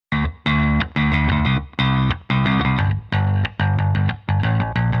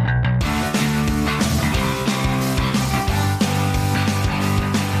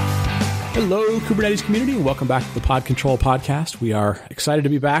Kubernetes community, and welcome back to the Pod Control podcast. We are excited to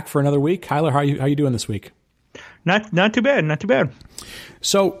be back for another week. Kyler, how are you doing this week? Not too bad.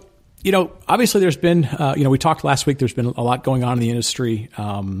 So, obviously there's been, we talked last week, there's been a lot going on in the industry.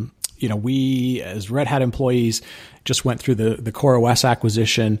 We as Red Hat employees just went through the CoreOS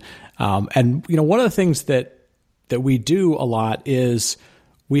acquisition. And one of the things that we do a lot is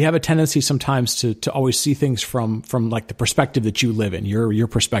we have a tendency sometimes to always see things from like the perspective that you live in, your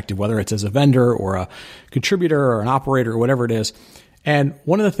perspective, whether it's as a vendor or a contributor or an operator or whatever it is. And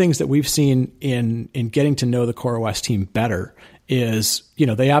one of the things that we've seen in getting to know the CoreOS team better is,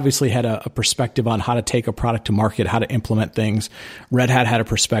 they obviously had a perspective on how to take a product to market, how to implement things. Red Hat had a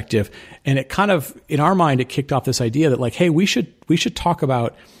perspective, and it kind of, in our mind, it kicked off this idea that like, hey, we should talk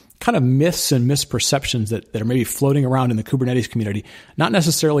about kind of myths and misperceptions that are maybe floating around in the Kubernetes community, not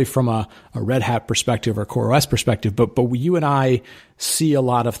necessarily from a Red Hat perspective or CoreOS perspective, but you and I see a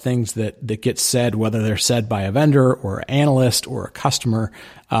lot of things that get said, whether they're said by a vendor or an analyst or a customer.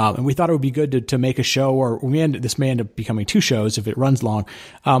 And we thought it would be good to make a show, or this may end up becoming 2 shows if it runs long.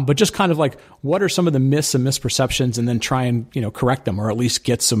 But just kind of like, what are some of the myths and misperceptions, and then try and, correct them, or at least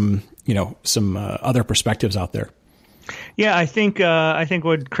get some other perspectives out there. Yeah, I think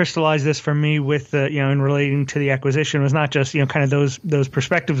what crystallized this for me with in relating to the acquisition was not just kind of those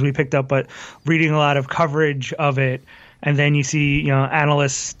perspectives we picked up, but reading a lot of coverage of it, and then you see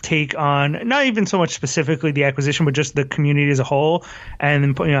analysts take on not even so much specifically the acquisition, but just the community as a whole, and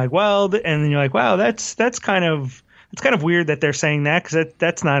then and then you're like, wow, that's kind of. It's kind of weird that they're saying that, because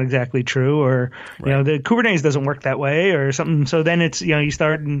that's not exactly true, or right. The Kubernetes doesn't work that way or something. So then it's you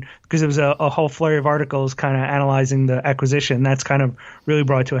start, because it was a whole flurry of articles kind of analyzing the acquisition. That's kind of really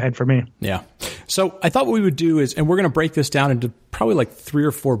brought it to a head for me. Yeah. So I thought what we would do is, and we're going to break this down into probably like 3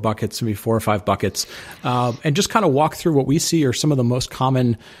 or 4 buckets, maybe 4 or 5 buckets, and just kind of walk through what we see are some of the most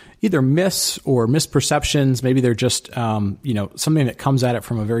common either myths or misperceptions. Maybe they're just, something that comes at it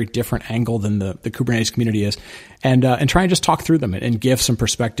from a very different angle than the Kubernetes community is, and try and just talk through them and give some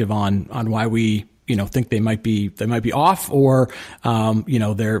perspective on why we, think they might be off, or,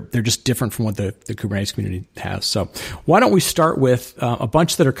 they're just different from what the Kubernetes community has. So why don't we start with a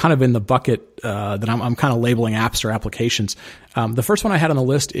bunch that are kind of in the bucket that I'm kind of labeling apps or applications. The first one I had on the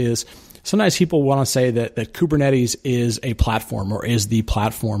list is, sometimes people want to say that Kubernetes is a platform or is the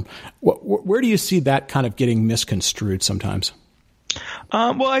platform. Where do you see that kind of getting misconstrued sometimes?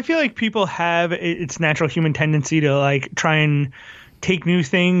 Well, I feel like people have its natural human tendency to like try and take new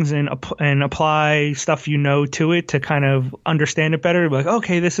things and apply stuff to it to kind of understand it better. Like,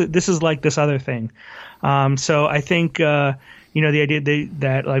 okay, this is like this other thing. So I think the idea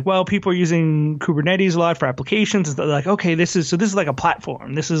that like, well, people are using Kubernetes a lot for applications. They're like, okay, this is like a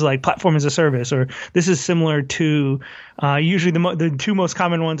platform. This is like platform as a service, or this is similar to usually the 2 most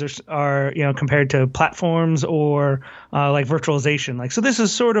common ones are compared to platforms or like virtualization. Like, so this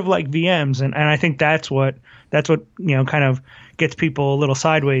is sort of like VMs, and I think that's what kind of gets people a little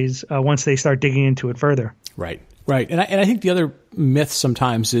sideways once they start digging into it further. Right. And I think the other myth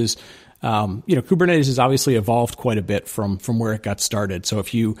sometimes is, Kubernetes has obviously evolved quite a bit from where it got started. So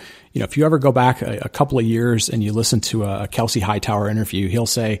if you ever go back a couple of years and you listen to a Kelsey Hightower interview, he'll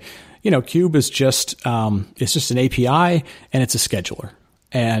say, Kube is just an API and it's a scheduler.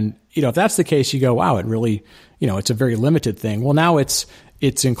 And, if that's the case, you go, wow, it really, it's a very limited thing. Well, now it's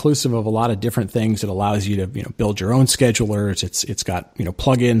inclusive of a lot of different things. It allows you to, build your own schedulers. It's got,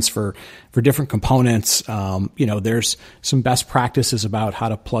 plugins for different components. There's some best practices about how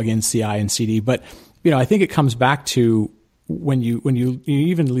to plug in CI and CD. But, I think it comes back to when you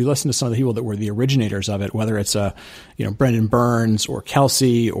listen to some of the people that were the originators of it, whether it's Brendan Burns or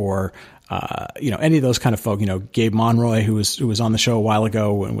Kelsey or, any of those kind of folk, Gabe Monroy, who was on the show a while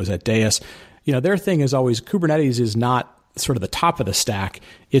ago and was at Deis, their thing is always Kubernetes is not sort of the top of the stack.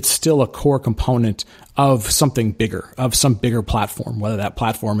 It's still a core component of something bigger, of some bigger platform, whether that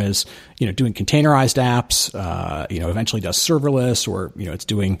platform is, doing containerized apps, eventually does serverless, or, it's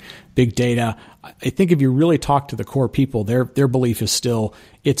doing big data. I think if you really talk to the core people, their belief is still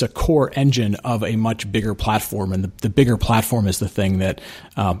it's a core engine of a much bigger platform. And the bigger platform is the thing that,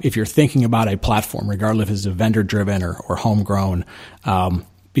 if you're thinking about a platform, regardless if it's vendor driven or homegrown,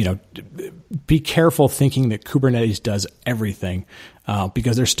 be careful thinking that Kubernetes does everything,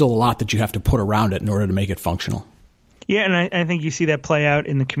 because there's still a lot that you have to put around it in order to make it functional. Yeah, and I think you see that play out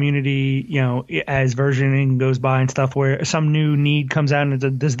in the community, as versioning goes by and stuff, where some new need comes out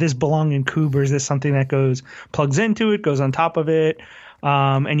and does this belong in Kube, or is this something that plugs into it, goes on top of it?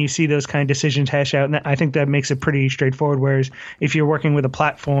 and you see those kind of decisions hash out. And I think that makes it pretty straightforward. Whereas if you're working with a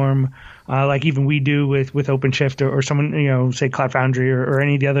platform, like even we do with OpenShift or someone, say Cloud Foundry or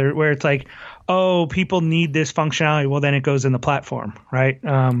any of the other, where it's like, oh, people need this functionality. Well, then it goes in the platform, right?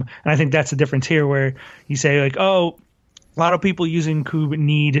 And I think that's the difference here, where you say like, oh, a lot of people using Kube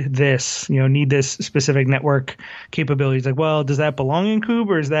need this specific network capabilities. Like, well, does that belong in Kube,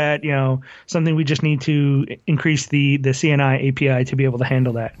 or is that, something we just need to increase the CNI API to be able to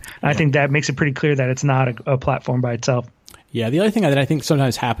handle that? Yeah. I think that makes it pretty clear that it's not a platform by itself. Yeah. The other thing that I think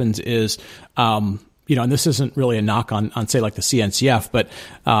sometimes happens is, and this isn't really a knock on say like the CNCF, but,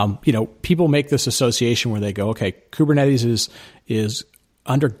 people make this association where they go, okay, Kubernetes is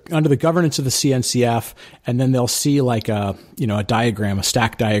under the governance of the CNCF, and then they'll see like a diagram, a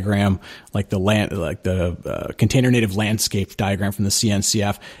stack diagram, like the container native landscape diagram from the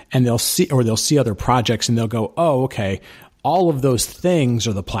CNCF, and they'll see other projects, and they'll go, oh, okay, all of those things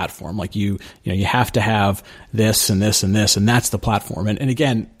are the platform. Like you have to have this and this and this, and that's the platform. And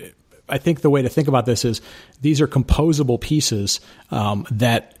again, I think the way to think about this is these are composable pieces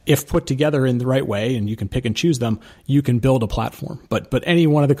that, if put together in the right way, and you can pick and choose them, you can build a platform. But any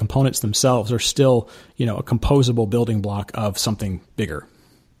one of the components themselves are still, a composable building block of something bigger.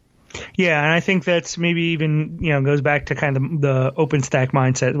 Yeah, and I think that's maybe even, goes back to kind of the OpenStack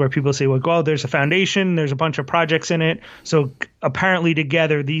mindset, where people say, well, there's a foundation, there's a bunch of projects in it, so apparently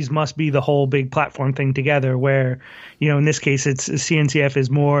together these must be the whole big platform thing together, where, in this case, it's CNCF is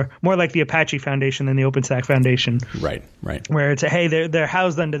more like the Apache Foundation than the OpenStack Foundation. Right. Where it's, hey, they're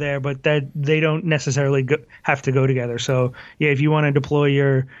housed under there, but that they don't necessarily have to go together. So, yeah, if you want to deploy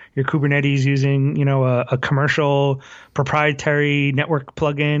your Kubernetes using, a commercial proprietary network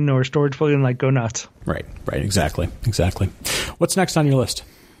plugin or storage plugin, like, go nuts. Right. Exactly. What's next on your list?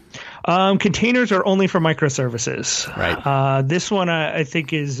 Containers are only for microservices. Right. This one I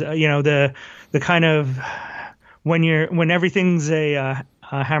think is, the kind of when everything's a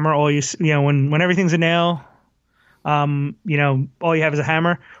hammer, when everything's a nail, all you have is a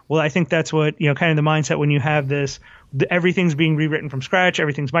hammer. Well, I think that's what, kind of the mindset when you have this, everything's being rewritten from scratch.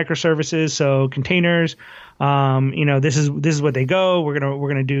 Everything's microservices. So containers, this is what they go. We're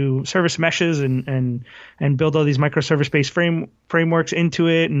gonna do service meshes and build all these microservice based frameworks into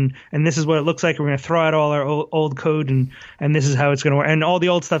it. And this is what it looks like. We're gonna throw out all our old code and this is how it's gonna work. And all the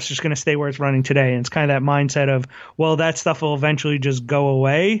old stuff's just gonna stay where it's running today. And it's kind of that mindset of, well, that stuff will eventually just go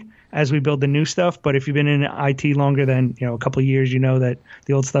away as we build the new stuff. But if you've been in IT longer than, a couple of years, that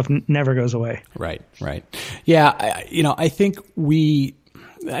the old stuff never goes away. Right. Yeah. I think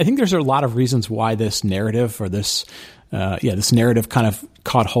there's a lot of reasons why this narrative or this narrative kind of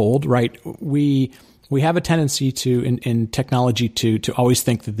caught hold, right? We have a tendency to, in technology to always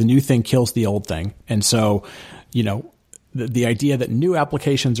think that the new thing kills the old thing. And so, the idea that new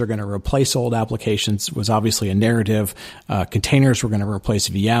applications are going to replace old applications was obviously a narrative. Containers were going to replace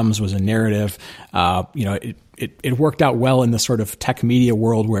VMs was a narrative. It worked out well in the sort of tech media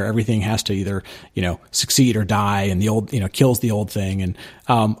world where everything has to either, succeed or die, and the old, kills the old thing. And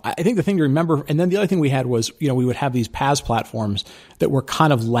I think the thing to remember, and then the other thing we had was, we would have these PaaS platforms that were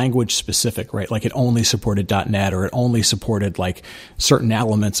kind of language specific, right? Like it only supported .NET, or it only supported like certain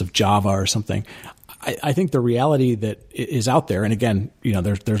elements of Java or something. I think the reality that is out there, and again,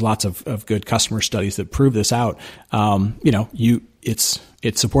 there's lots of good customer studies that prove this out.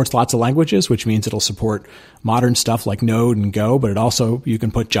 It supports lots of languages, which means it'll support modern stuff like Node and Go, but you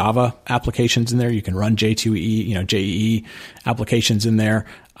can put Java applications in there. You can run J2EE, JEE applications in there.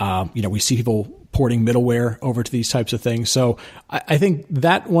 We see people porting middleware over to these types of things. So I think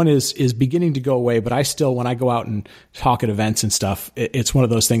that one is beginning to go away, but I still, when I go out and talk at events and stuff, it's one of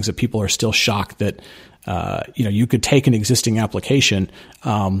those things that people are still shocked that, you could take an existing application,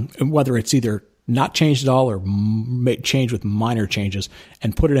 whether it's either not changed at all or change with minor changes,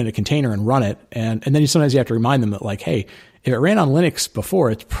 and put it in a container and run it. And then sometimes you have to remind them that, like, hey, if it ran on Linux before,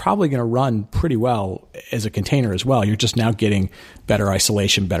 it's probably going to run pretty well as a container as well. You're just now getting better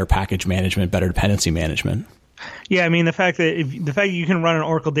isolation, better package management, better dependency management. Yeah, I mean, the fact that you can run an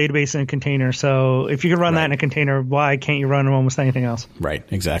Oracle database in a container, so if you can run that in a container, why can't you run almost anything else? Right,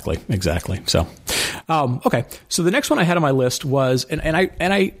 exactly. So, okay. So the next one I had on my list was, and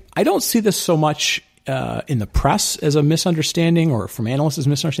I don't see this so much in the press as a misunderstanding or from analysts as a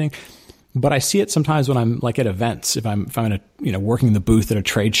misunderstanding, but I see it sometimes when I'm like at events, if I'm in a, working the booth at a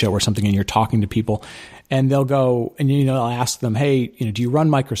trade show or something, and you're talking to people, and they'll go, and I'll ask them, hey, do you run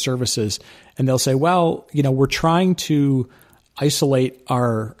microservices? And they'll say, well, we're trying to isolate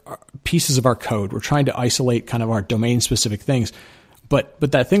our pieces of our code. We're trying to isolate kind of our domain specific things, but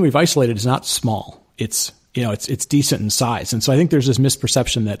that thing we've isolated is not small. It's it's decent in size. And so I think there's this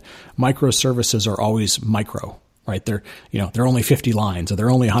misperception that microservices are always micro, right? They're only 50 lines or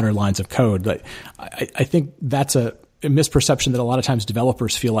they're only 100 lines of code. But I think that's a misperception that a lot of times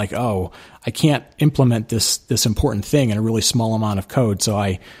developers feel like, oh, I can't implement this important thing in a really small amount of code. So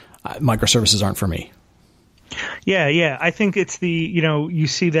microservices aren't for me. Yeah. I think it's you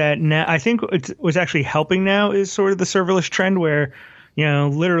see that now. I think what's actually helping now is sort of the serverless trend where,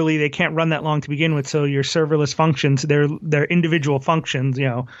 literally they can't run that long to begin with. So your serverless functions, they're individual functions.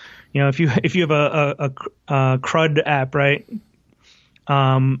 If you have a CRUD app, right?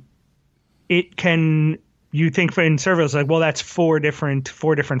 It can, you think in serverless, like, well, that's four different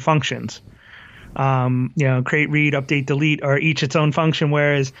functions. Create, read, update, delete are each its own function.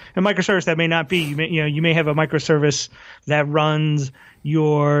 Whereas a microservice that may not be, you may have a microservice that runs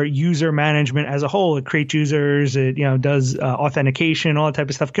your user management as a whole. It creates users, it, does authentication, all that type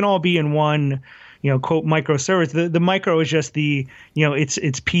of stuff can all be in one, quote microservice. The micro is just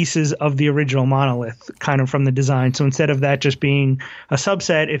it's pieces of the original monolith kind of from the design. So instead of that just being a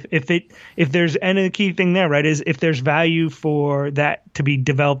subset, if there's, and the key thing there, right, is if there's value for that to be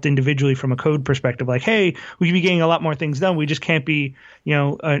developed individually from a code perspective, like, hey, we can be getting a lot more things done. We just can't be,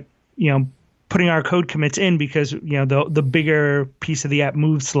 putting our code commits in because the bigger piece of the app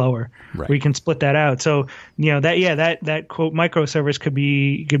moves slower. Right. We can split that out. So that quote microservice could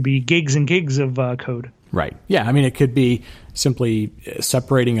be gigs and gigs of code. Right. Yeah. I mean, it could be simply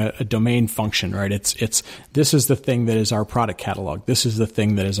separating a domain function. Right. It's this is the thing that is our product catalog. This is the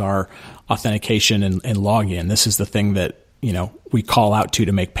thing that is our authentication and login. This is the thing that we call out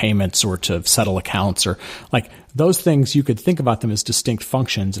to make payments or to settle accounts, or like those things. You could think about them as distinct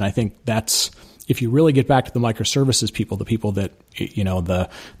functions. And I think that's, if you really get back to the microservices people, the people that, the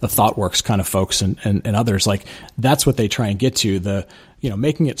ThoughtWorks kind of folks and others, like that's what they try and get to.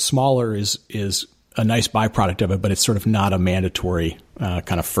 Making it smaller is a nice byproduct of it, but it's sort of not a mandatory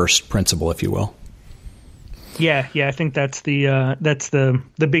kind of first principle, if you will. Yeah, I think that's the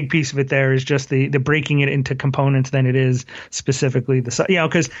big piece of it. There is just the breaking it into components than it is specifically the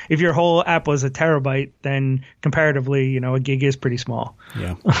because if your whole app was a terabyte, then comparatively, a gig is pretty small.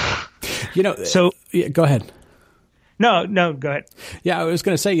 Yeah. So yeah, go ahead. No, go ahead. Yeah, I was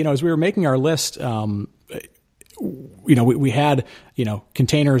going to say, as we were making our list, we had,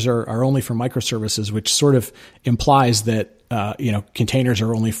 containers are only for microservices, which sort of implies that, containers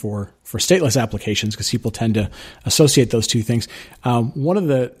are only for stateless applications because people tend to associate those two things. One of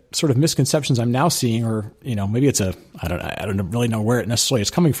the sort of misconceptions I'm now seeing, or, maybe it's I don't really know where it necessarily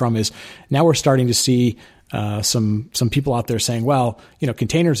is coming from, is now we're starting to see some people out there saying, well,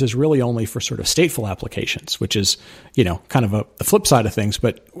 containers is really only for sort of stateful applications, which is, kind of the flip side of things.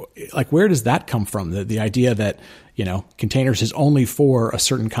 But like, where does that come from? The idea that, containers is only for a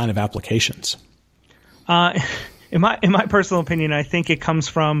certain kind of applications? In my personal opinion, I think it comes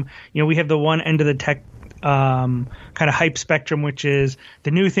from, we have the one end of the tech kind of hype spectrum, which is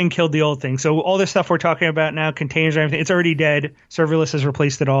the new thing killed the old thing. So all this stuff we're talking about now, containers and everything, it's already dead. Serverless has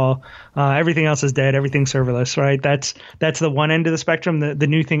replaced it all. Everything else is dead. Everything's serverless, right? That's the one end of the spectrum. The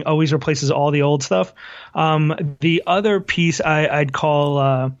new thing always replaces all the old stuff. The other piece I'd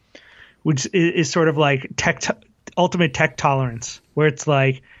call, which is sort of like ultimate tech tolerance, where it's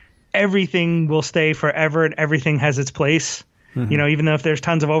like everything will stay forever and everything has its place. Mm-hmm. Even though if there's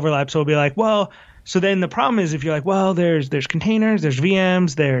tons of overlap, so it'll be like, well, so then the problem is if you're like, well, there's containers, there's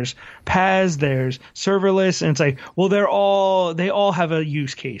VMs, there's PaaS, there's serverless, and it's like, well, they all have a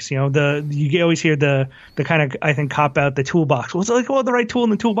use case. You always hear the kind of, I think, cop out the toolbox. Well, it's like, well, the right tool in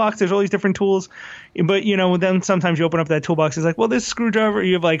the toolbox. There's all these different tools, but then sometimes you open up that toolbox. It's like, well, this screwdriver,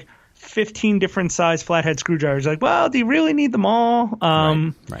 you have like 15 different size flathead screwdrivers. Like, well, do you really need them all?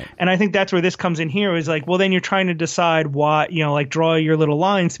 Right. And I think that's where this comes in here is like, well, then you're trying to decide what, like draw your little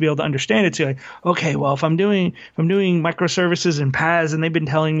lines to be able to understand it. So you're like, okay, well, if I'm doing microservices and PaaS, and they've been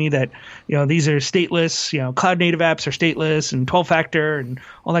telling me that, these are stateless, cloud native apps are stateless and 12-factor and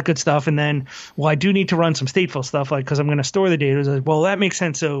all that good stuff. And then, well, I do need to run some stateful stuff, like, cause I'm going to store the data. It's like, well, that makes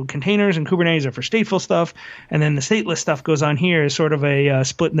sense. So containers and Kubernetes are for stateful stuff. And then the stateless stuff goes on here is sort of a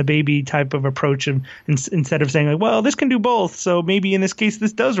split in the baby type of approach, and instead of saying like, well, this can do both, so maybe in this case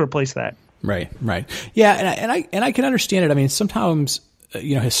this does replace that. Right. Yeah, and I can understand it. I mean, sometimes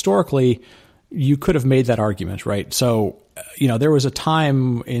historically you could have made that argument, right? So there was a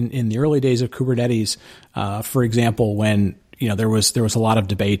time in the early days of Kubernetes, for example, when there was a lot of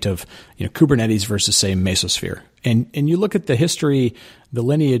debate of Kubernetes versus say Mesosphere. And you look at the history, the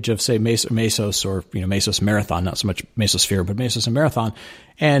lineage of say Mesos or, Mesos Marathon, not so much Mesosphere, but Mesos and Marathon.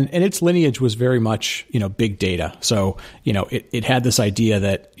 And its lineage was very much, big data. So, it had this idea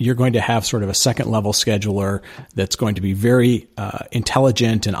that you're going to have sort of a second level scheduler that's going to be very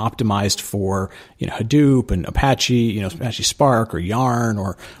intelligent and optimized for, Hadoop and Apache, Apache Spark or Yarn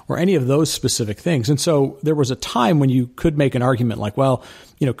or any of those specific things. And so there was a time when you could make an argument like, well,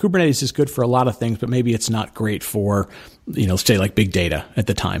 Kubernetes is good for a lot of things, but maybe it's not great for, say like big data at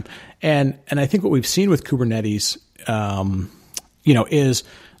the time. And I think what we've seen with Kubernetes, is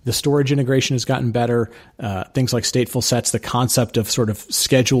the storage integration has gotten better. Things like stateful sets, the concept of sort of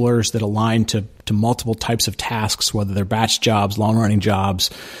schedulers that align to multiple types of tasks, whether they're batch jobs, long running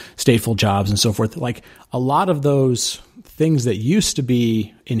jobs, stateful jobs, and so forth. Like a lot of those things that used to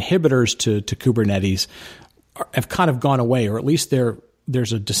be inhibitors to Kubernetes have kind of gone away, or at least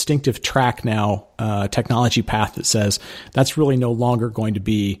there's a distinctive track now, technology path that says that's really no longer going to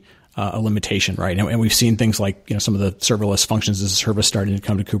be a limitation, right? And we've seen things like, some of the serverless functions as a service starting to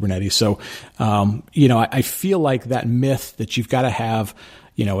come to Kubernetes. So, I feel like that myth that you've got to have,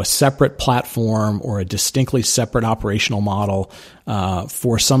 a separate platform or a distinctly separate operational model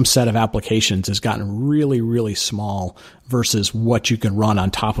for some set of applications has gotten really, really small versus what you can run on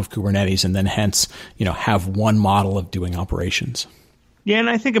top of Kubernetes and then hence, have one model of doing operations. Yeah,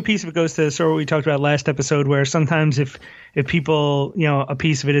 and I think a piece of it goes to sort of what we talked about last episode, where sometimes if people, a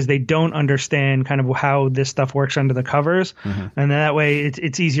piece of it is they don't understand kind of how this stuff works under the covers, and that way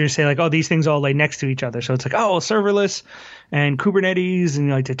it's easier to say like, oh, these things all lay next to each other. So it's like, oh, serverless and Kubernetes, and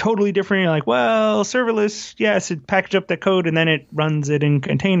like they're totally different. You're like, well, serverless, yes, it packaged up the code and then it runs it in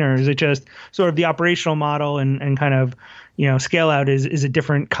containers. It just sort of the operational model and kind of scale out is a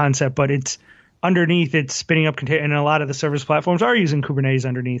different concept, but it's underneath it's spinning up container, and a lot of the service platforms are using Kubernetes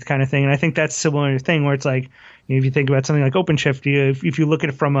underneath kind of thing. And I think that's a similar thing where it's like, if you think about something like OpenShift, if you look at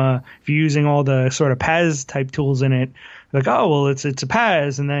it if you're using all the sort of PaaS type tools in it, like, oh, well, it's a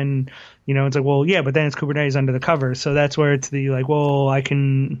PaaS. And then, it's like, well, yeah, but then it's Kubernetes under the covers. So that's where it's the like, well, I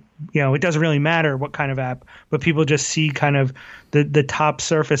can, it doesn't really matter what kind of app, but people just see kind of the top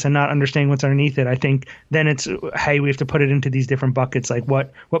surface and not understanding what's underneath it. I think then it's, hey, we have to put it into these different buckets. Like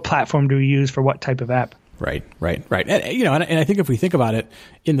what platform do we use for what type of app? Right. And I think if we think about it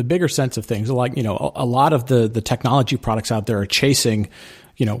in the bigger sense of things, like, a lot of the technology products out there are chasing,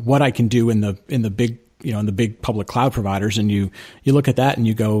 what I can do in the big, in the big public cloud providers. And you look at that and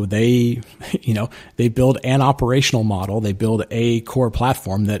you go, they build an operational model. They build a core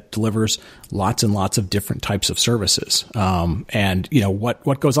platform that delivers lots and lots of different types of services. And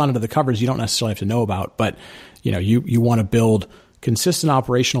what goes on under the covers, you don't necessarily have to know about, but, you want to build consistent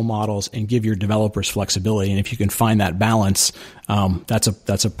operational models and give your developers flexibility. And if you can find that balance,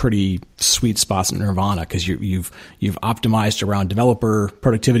 that's a pretty sweet spot in Nirvana, because you've optimized around developer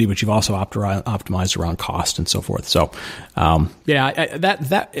productivity, but you've also optimized around cost and so forth. So, the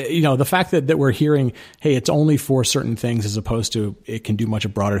fact that we're hearing, hey, it's only for certain things as opposed to it can do much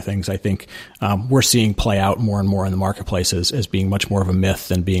broader things, I think we're seeing play out more and more in the marketplace as being much more of a myth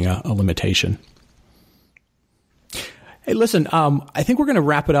than being a limitation. Hey, listen, I think we're going to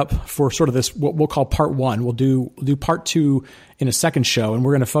wrap it up for sort of this, what we'll call part one. We'll do part two in a second show, and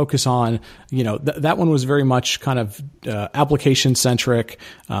we're going to focus on, that one was very much kind of application centric,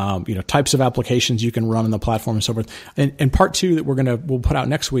 types of applications you can run on the platform and so forth. And part two that we'll put out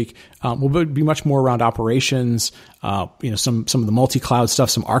next week, will be much more around operations, some of the multi-cloud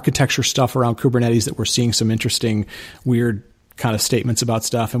stuff, some architecture stuff around Kubernetes that we're seeing some interesting, weird kind of statements about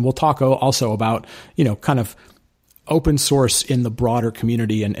stuff. And we'll talk also about, kind of open source in the broader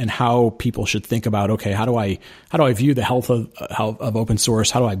community and how people should think about, okay, how do I view the health of open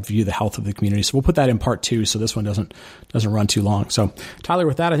source? How do I view the health of the community? So we'll put that in part two, so this one doesn't run too long. So Tyler,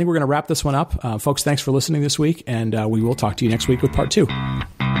 with that, I think we're going to wrap this one up. Folks, thanks for listening this week, and we will talk to you next week with part two.